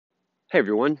Hey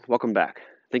everyone, welcome back.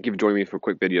 Thank you for joining me for a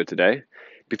quick video today.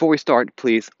 Before we start,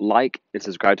 please like and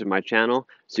subscribe to my channel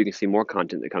so you can see more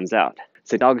content that comes out.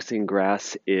 St. Augustine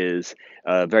grass is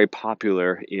very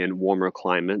popular in warmer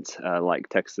climates like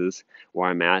Texas, where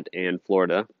I'm at, and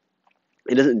Florida.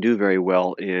 It doesn't do very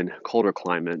well in colder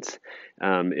climates.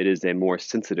 It is a more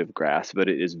sensitive grass, but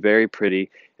it is very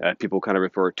pretty. People kind of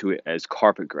refer to it as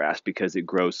carpet grass because it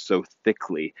grows so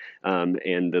thickly,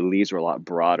 and the leaves are a lot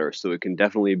broader. So it can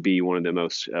definitely be one of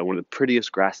the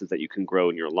prettiest grasses that you can grow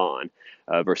in your lawn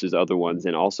versus other ones.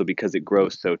 And also because it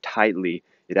grows so tightly,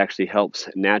 it actually helps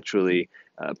naturally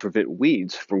prevent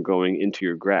weeds from going into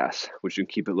your grass, which can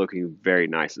keep it looking very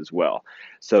nice as well.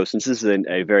 So, since this is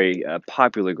a very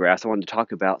popular grass, I wanted to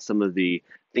talk about some of the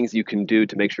things you can do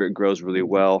to make sure it grows really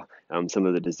well, some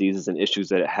of the diseases and issues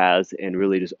that it has, and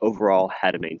really just overall how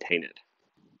to maintain it.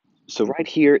 So, right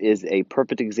here is a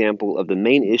perfect example of the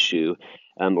main issue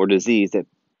or disease that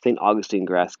St. Augustine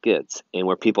grass gets and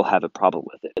where people have a problem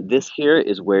with it. This here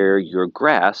is where your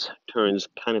grass turns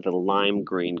kind of a lime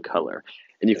green color.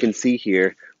 And you can see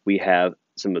here we have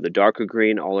some of the darker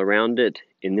green all around it,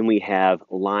 and then we have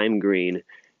lime green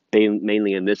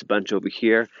mainly in this bunch over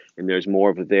here, and there's more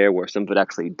over there where some of it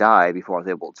actually died before I was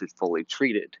able to fully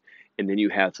treat it. And then you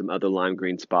have some other lime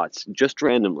green spots just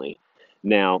randomly.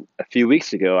 Now, a few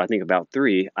weeks ago, I think about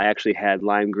three, I actually had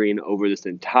lime green over this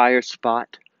entire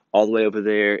spot, all the way over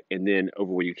there, and then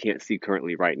over where you can't see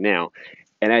currently right now.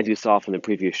 And as you saw from the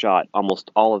previous shot, almost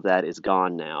all of that is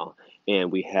gone now,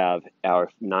 and we have our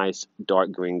nice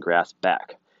dark green grass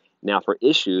back. Now, for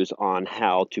issues on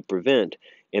how to prevent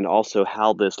and also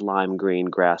how this lime green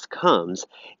grass comes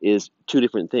is two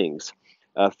different things.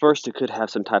 First, it could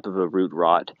have some type of a root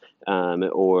rot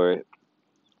or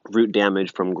root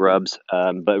damage from grubs.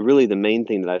 But really, the main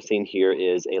thing that I've seen here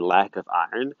is a lack of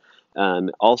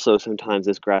iron. Also, sometimes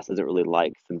this grass doesn't really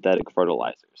like synthetic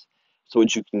fertilizers. So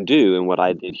what you can do, and what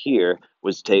I did here,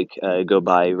 was go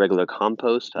buy regular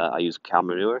compost. I use cow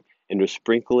manure, and just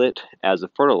sprinkle it as a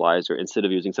fertilizer instead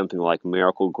of using something like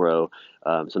Miracle Grow,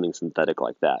 something synthetic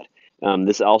like that.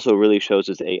 This also really shows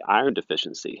us a iron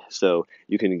deficiency. So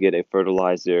you can get a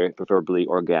fertilizer, preferably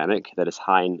organic, that is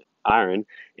high in iron,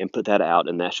 and put that out,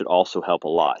 and that should also help a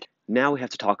lot. Now we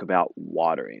have to talk about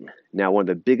watering. Now, one of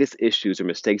the biggest issues or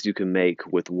mistakes you can make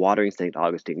with watering St.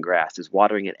 Augustine grass is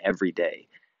watering it every day.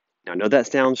 Now, I know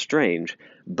that sounds strange,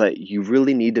 but you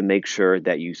really need to make sure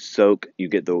that you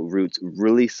get the roots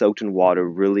really soaked in water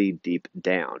really deep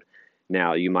down.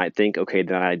 Now, you might think, okay,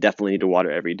 then I definitely need to water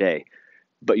every day,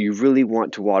 but you really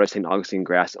want to water St. Augustine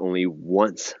grass only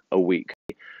once a week.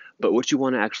 But what you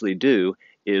want to actually do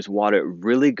is water it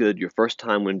really good your first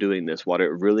time when doing this. Water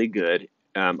it really good.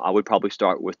 I would probably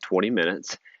start with 20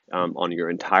 minutes on your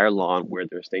entire lawn where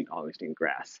there's St. Augustine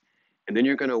grass. And then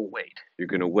you're going to wait. You're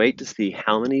going to wait to see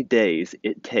how many days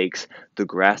it takes the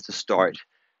grass to start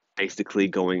basically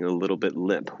going a little bit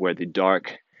limp, where the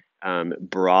dark,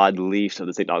 broad leaves of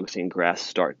the St. Augustine grass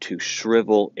start to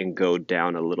shrivel and go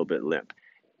down a little bit limp.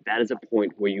 That is a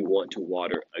point where you want to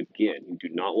water again. You do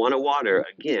not want to water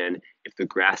again if the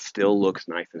grass still looks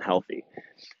nice and healthy.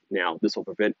 Now, this will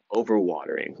prevent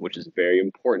overwatering, which is very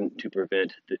important to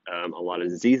prevent a lot of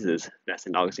diseases that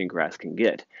St. Augustine grass can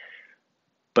get.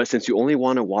 But since you only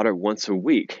want to water once a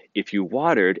week, if you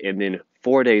watered and then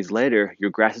 4 days later your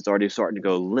grass is already starting to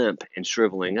go limp and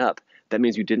shriveling up, that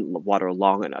means you didn't water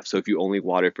long enough. So if you only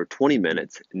watered for 20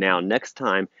 minutes, now next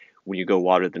time when you go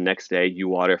water the next day, you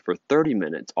water for 30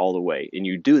 minutes all the way. And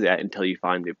you do that until you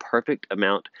find the perfect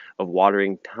amount of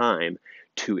watering time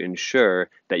to ensure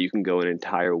that you can go an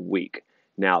entire week.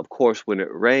 Now, of course, when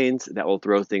it rains, that will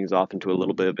throw things off into a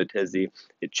little bit of a tizzy.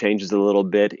 It changes a little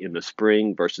bit in the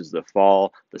spring versus the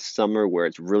fall, the summer, where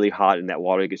it's really hot and that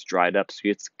water gets dried up. So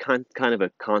it's kind of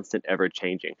a constant, ever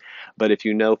changing. But if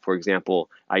you know, for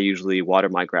example, I usually water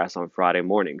my grass on Friday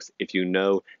mornings. If you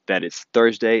know that it's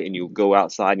Thursday and you go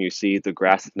outside and you see the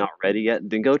grass is not ready yet,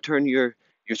 then go turn your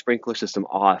sprinkler system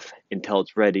off until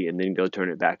it's ready and then go turn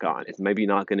it back on. It's maybe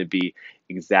not going to be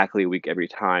exactly a week every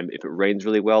time. If it rains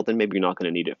really well, then maybe you're not going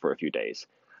to need it for a few days.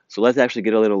 So let's actually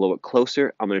get a little bit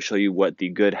closer. I'm going to show you what the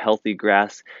good healthy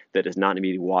grass that does not need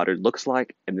to be watered looks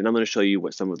like, and then I'm going to show you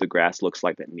what some of the grass looks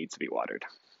like that needs to be watered.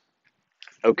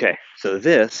 Okay, so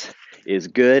this is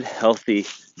good, healthy,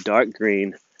 dark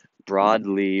green,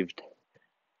 broad-leaved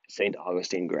St.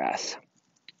 Augustine grass.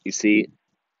 You see,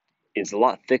 it's a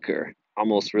lot thicker,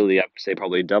 almost really, I would say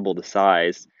probably double the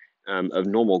size of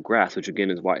normal grass, which again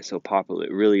is why it's so popular.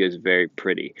 It really is very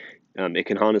pretty. It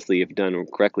can honestly, if done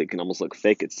correctly, it can almost look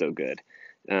fake. It's so good.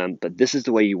 But this is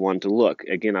the way you want it to look.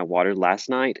 Again, I watered last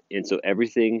night, and so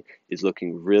everything is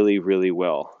looking really, really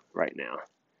well right now.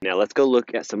 Now let's go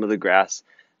look at some of the grass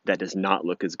that does not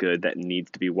look as good, that needs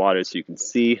to be watered, so you can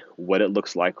see what it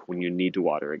looks like when you need to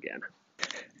water again.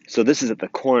 So this is at the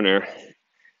corner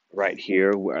right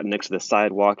here, next to the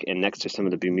sidewalk and next to some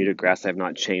of the Bermuda grass I've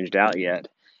not changed out yet.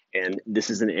 And this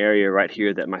is an area right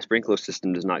here that my sprinkler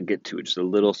system does not get to. It's just a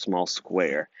little small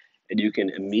square. And you can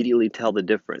immediately tell the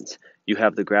difference. You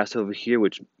have the grass over here,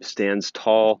 which stands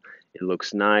tall. It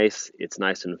looks nice. It's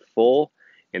nice and full.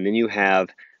 And then you have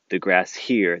the grass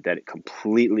here that it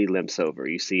completely limps over.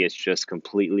 You see it's just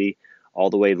completely all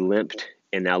the way limped.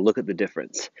 And now look at the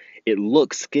difference. It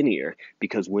looks skinnier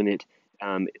because when it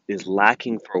is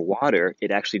lacking for water,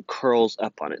 it actually curls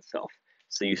up on itself.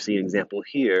 So you see an example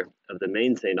here of the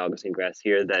main St. Augustine grass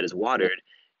here that is watered.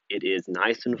 It is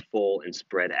nice and full and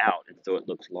spread out, and so it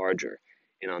looks larger.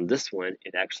 And on this one,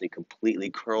 it actually completely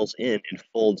curls in and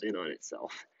folds in on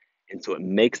itself. And so it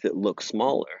makes it look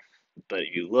smaller. But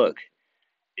if you look,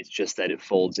 it's just that it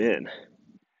folds in.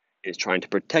 It's trying to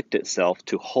protect itself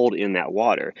to hold in that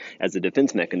water as a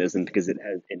defense mechanism because it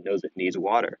knows it needs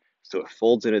water. So it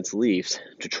folds in its leaves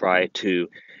to try to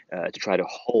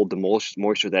hold the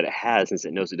moisture that it has, since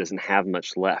it knows it doesn't have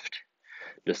much left.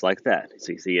 Just like that.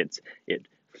 So you see it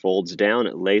folds down,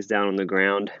 it lays down on the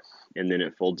ground, and then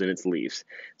it folds in its leaves.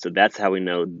 So that's how we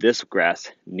know this grass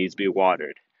needs to be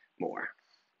watered more.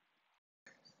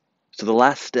 So the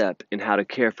last step in how to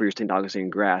care for your St.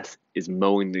 Augustine grass is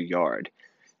mowing the yard.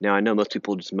 Now, I know most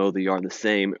people just mow the yard the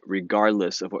same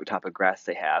regardless of what type of grass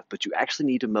they have, but you actually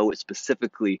need to mow it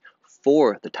specifically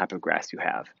for the type of grass you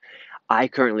have. I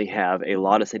currently have a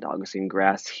lot of St. Augustine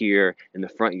grass here in the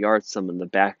front yard, some in the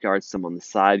backyard, some on the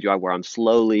side yard, where I'm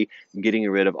slowly getting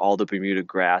rid of all the Bermuda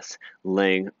grass,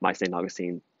 laying my St.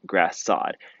 Augustine grass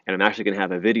sod. And I'm actually going to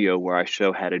have a video where I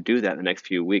show how to do that in the next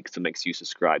few weeks, so make sure you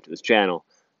subscribe to this channel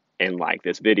and like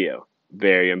this video.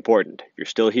 Very important. If you're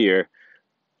still here,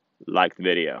 like the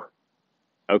video.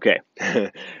 Okay,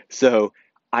 so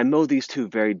I mow these two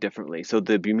very differently. So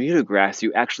the Bermuda grass,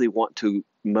 you actually want to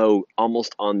mow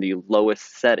almost on the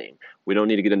lowest setting. We don't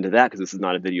need to get into that because this is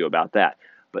not a video about that.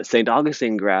 But St.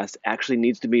 Augustine grass actually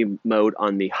needs to be mowed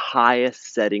on the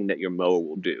highest setting that your mower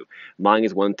will do. Mine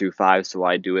is 1 through 5, so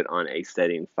I do it on a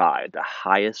setting 5, the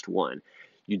highest one.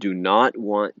 You do not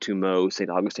want to mow St.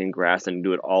 Augustine grass and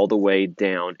do it all the way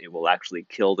down. It will actually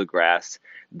kill the grass.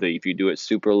 If you do it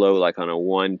super low, like on a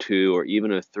 1, 2, or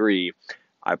even a 3,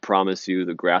 I promise you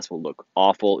the grass will look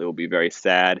awful. It will be very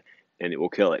sad, and it will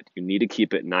kill it. You need to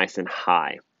keep it nice and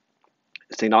high.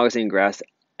 St. Augustine grass,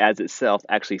 as itself,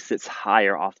 actually sits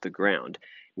higher off the ground.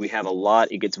 We have a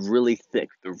lot, it gets really thick.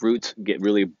 The roots get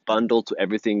really bundled, so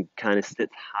everything kind of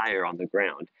sits higher on the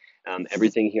ground.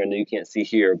 Everything here, I know you can't see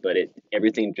here, but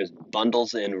everything just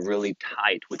bundles in really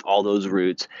tight with all those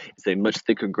roots. It's a much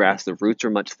thicker grass. The roots are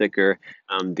much thicker.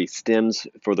 The stems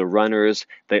for the runners,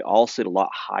 they all sit a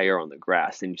lot higher on the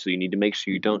grass. And so you need to make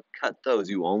sure you don't cut those.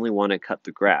 You only want to cut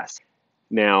the grass.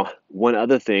 Now, one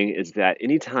other thing is that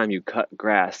anytime you cut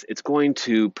grass, it's going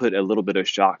to put a little bit of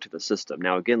shock to the system.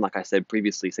 Now, again, like I said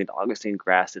previously, St. Augustine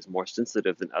grass is more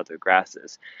sensitive than other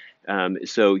grasses.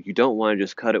 So you don't want to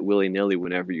just cut it willy-nilly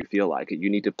whenever you feel like it. You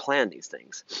need to plan these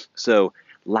things. So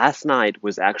last night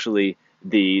was actually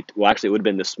it would have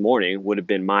been this morning, would have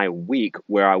been my week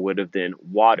where I would have been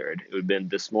watered. It would have been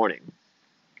this morning.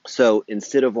 So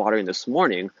instead of watering this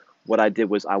morning, what I did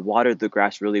was I watered the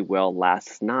grass really well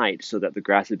last night so that the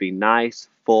grass would be nice,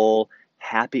 full,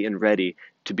 happy, and ready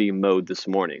to be mowed this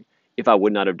morning. If I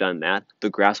would not have done that,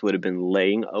 the grass would have been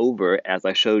laying over, as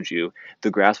I showed you. The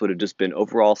grass would have just been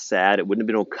overall sad. It wouldn't have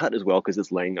been able to cut as well because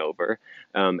it's laying over.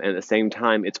 And at the same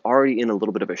time, it's already in a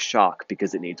little bit of a shock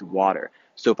because it needs water.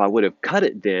 So if I would have cut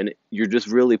it then, you're just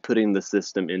really putting the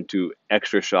system into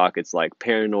extra shock. It's like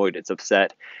paranoid, it's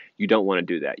upset. You don't want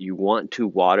to do that. You want to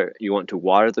water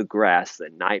the grass the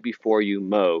night before you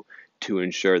mow to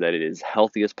ensure that it is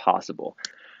healthy as possible.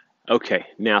 Okay,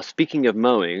 now speaking of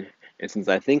mowing, and since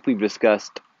I think we've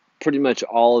discussed pretty much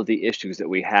all of the issues that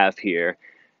we have here,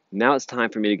 now it's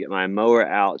time for me to get my mower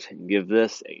out and give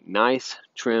this a nice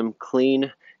trim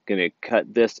clean. Gonna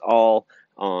cut this all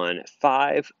on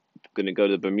 5. Gonna go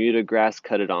to the Bermuda grass,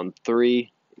 cut it on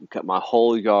 3, cut my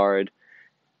whole yard,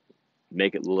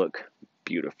 make it look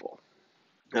beautiful.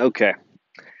 Okay,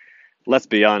 let's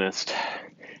be honest.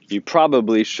 You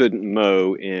probably shouldn't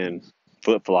mow in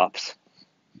flip-flops.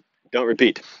 Don't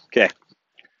repeat. Okay.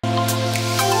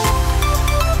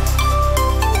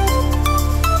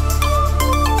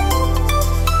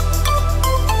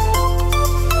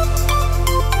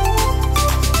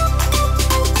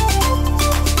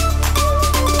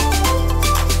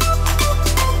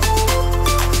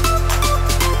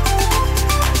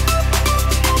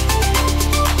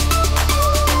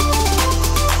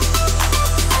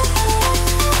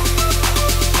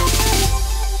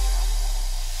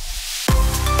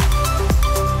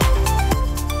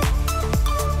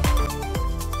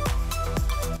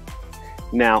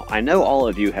 Now, I know all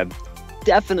of you have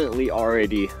definitely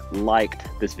already liked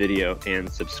this video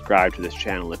and subscribed to this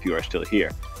channel if you are still here.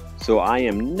 So I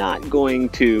am not going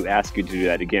to ask you to do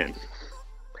that again.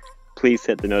 Please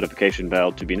hit the notification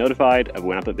bell to be notified of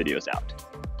when I put videos out.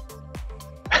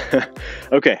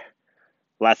 Okay,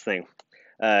 last thing.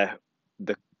 The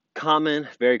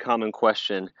very common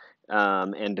question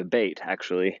and debate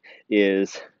actually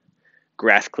is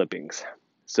grass clippings.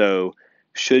 So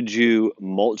should you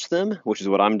mulch them, which is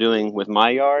what I'm doing with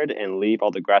my yard, and leave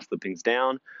all the grass clippings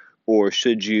down, or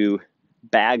should you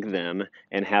bag them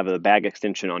and have a bag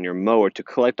extension on your mower to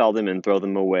collect all them and throw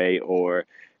them away, or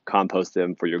compost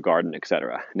them for your garden,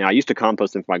 etc. Now, I used to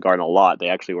compost them for my garden a lot. They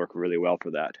actually work really well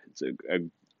for that. It's a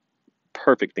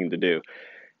perfect thing to do.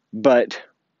 But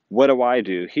what do I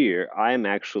do here? I am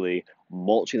actually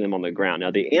mulching them on the ground.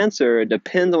 Now, the answer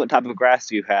depends on what type of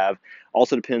grass you have,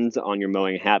 also depends on your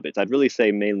mowing habits. I'd really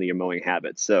say mainly your mowing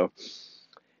habits. So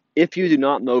if you do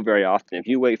not mow very often, if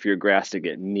you wait for your grass to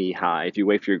get knee high, if you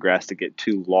wait for your grass to get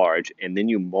too large, and then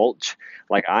you mulch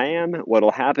like I am, what'll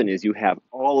happen is you have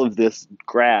all of this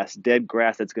grass, dead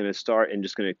grass, that's going to start and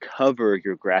just going to cover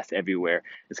your grass everywhere.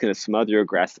 It's going to smother your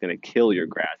grass. It's going to kill your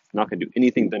grass. It's not going to do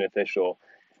anything beneficial.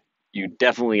 You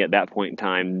definitely at that point in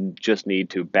time just need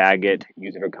to bag it,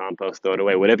 use it for compost, throw it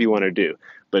away, whatever you want to do.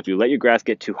 But if you let your grass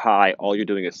get too high, all you're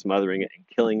doing is smothering it and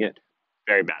killing it.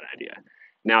 Very bad idea.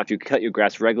 Now, if you cut your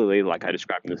grass regularly, like I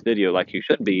described in this video, like you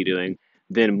should be doing,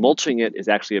 then mulching it is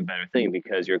actually a better thing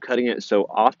because you're cutting it so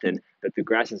often that the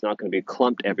grass is not going to be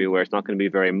clumped everywhere. It's not going to be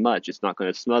very much. It's not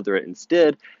going to smother it.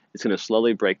 Instead, it's going to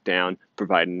slowly break down,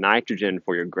 provide nitrogen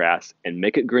for your grass, and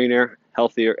make it greener,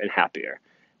 healthier, and happier.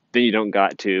 Then you don't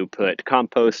got to put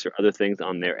compost or other things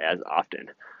on there as often.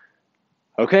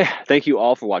 Okay, thank you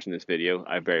all for watching this video.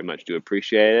 I very much do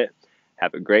appreciate it.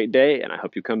 Have a great day, and I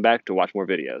hope you come back to watch more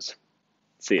videos.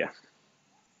 See ya.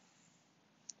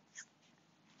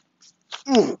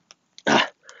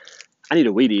 I need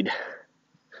a weed eat.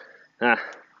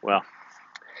 Well,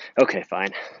 okay,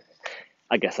 fine.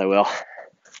 I guess I will.